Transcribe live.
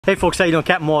Hey folks, how you doing?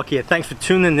 Captain Mark here. Thanks for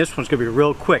tuning in. This one's going to be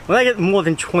real quick. When I get more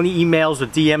than 20 emails or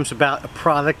DMs about a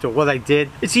product or what I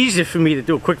did, it's easier for me to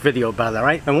do a quick video about it,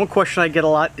 alright? And one question I get a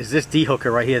lot is this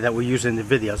DeHOOKER right here that we use in the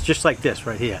videos, just like this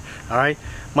right here, alright?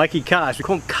 Mikey Kaz, we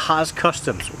call him Kaz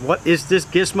Customs. What is this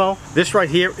gizmo? This right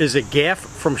here is a gaff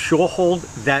from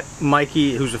Shorehold that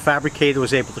Mikey, who's a fabricator,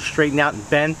 was able to straighten out and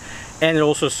bend. And it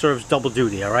also serves double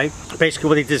duty, alright? Basically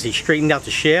what he did is he straightened out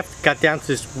the shaft, got down to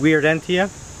this weird end here,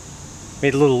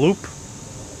 made a little loop,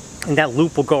 and that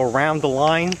loop will go around the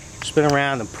line, spin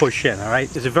around and push in,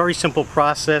 alright? It's a very simple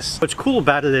process. What's cool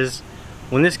about it is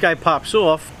when this guy pops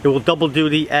off, it will double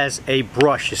duty as a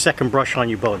brush, a second brush on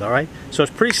your boat, alright? So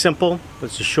it's pretty simple.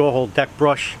 It's a Shorehold deck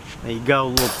brush. There you go, a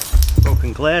little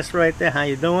broken glass right there. How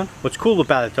you doing? What's cool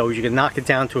about it though is you can knock it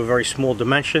down to a very small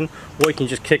dimension, or you can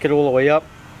just kick it all the way up.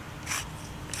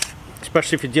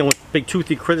 Especially if you're dealing with big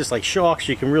toothy critters like sharks,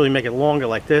 you can really make it longer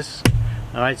like this.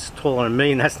 Alright, it's taller than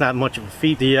me, and that's not much of a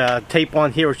feat. The tape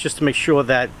on here is just to make sure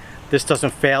that this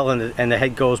doesn't fail and the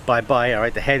head goes bye-bye.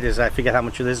 Alright, the head is, I forget how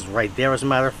much of this is right there as a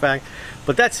matter of fact.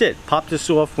 But that's it. Pop this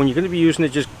off. When you're going to be using it,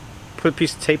 just put a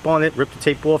piece of tape on it, rip the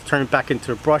tape off, turn it back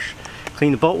into a brush,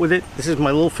 clean the boat with it. This is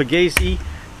my little Fugazi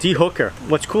DeHOOKER.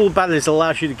 What's cool about it is it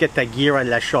allows you to get that gear out of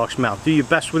that shark's mouth. Do your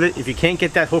best with it. If you can't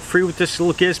get that hook free with this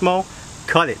little gizmo,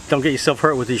 cut it. Don't get yourself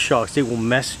hurt with these sharks. They will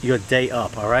mess your day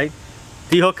up, alright?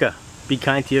 DeHOOKER. Be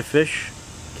kind to your fish.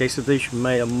 In case of this, you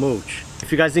may a mooch.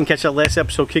 If you guys didn't catch that last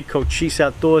episode, Kid Code Cheese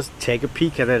Outdoors, take a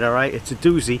peek at it, alright? It's a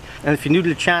doozy. And if you're new to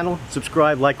the channel,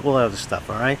 subscribe, like all that other stuff,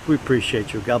 alright? We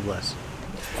appreciate you. God bless.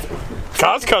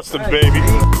 Kaz Customs,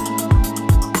 baby.